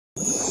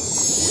We've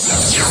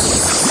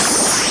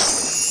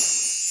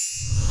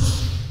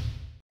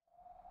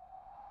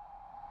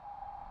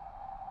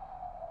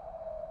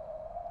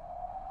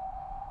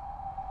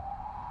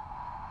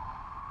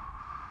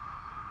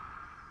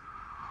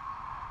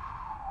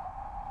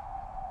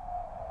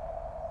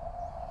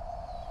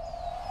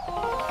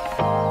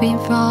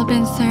all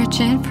been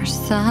searching for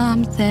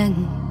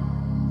something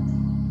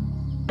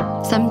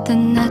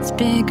that's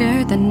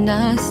bigger than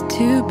us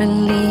to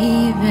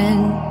believe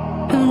in.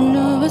 Who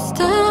knew a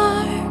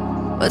star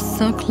was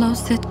so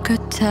close it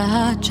could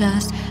touch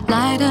us,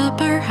 light up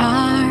our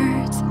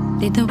hearts,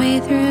 lead the way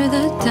through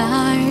the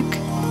dark.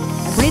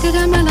 I've waited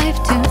all my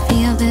life to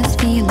feel this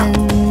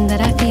feeling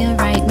that I feel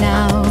right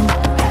now.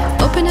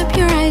 Open up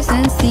your eyes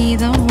and see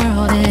the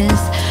world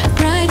is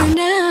brighter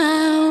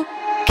now.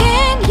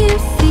 Can you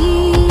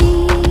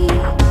see?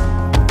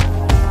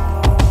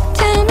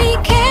 Tell me,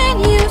 can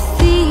you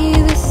see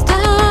the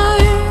star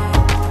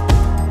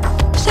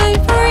shine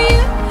for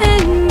you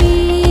and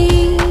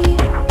me?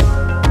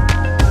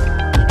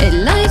 It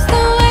lights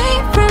the way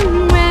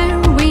from where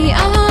we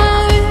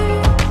are.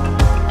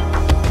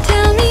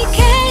 Tell me,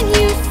 can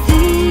you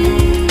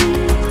see?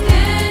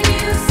 Can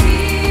you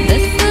see the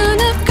Son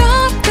of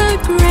God, the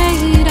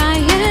great I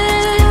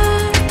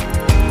am?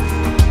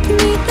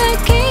 Meet the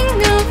King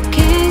of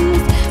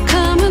Kings,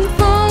 come and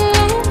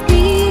follow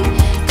me.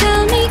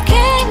 Tell me,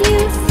 can you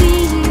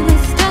see the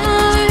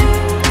star?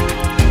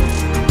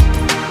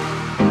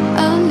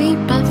 A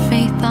leap of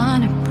faith on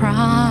a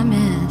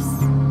promise.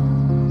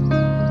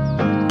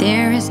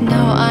 There is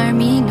no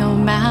army, no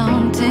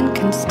mountain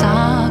can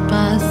stop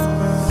us.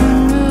 Who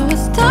knew a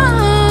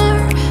star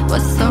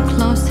was so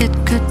close it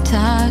could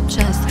touch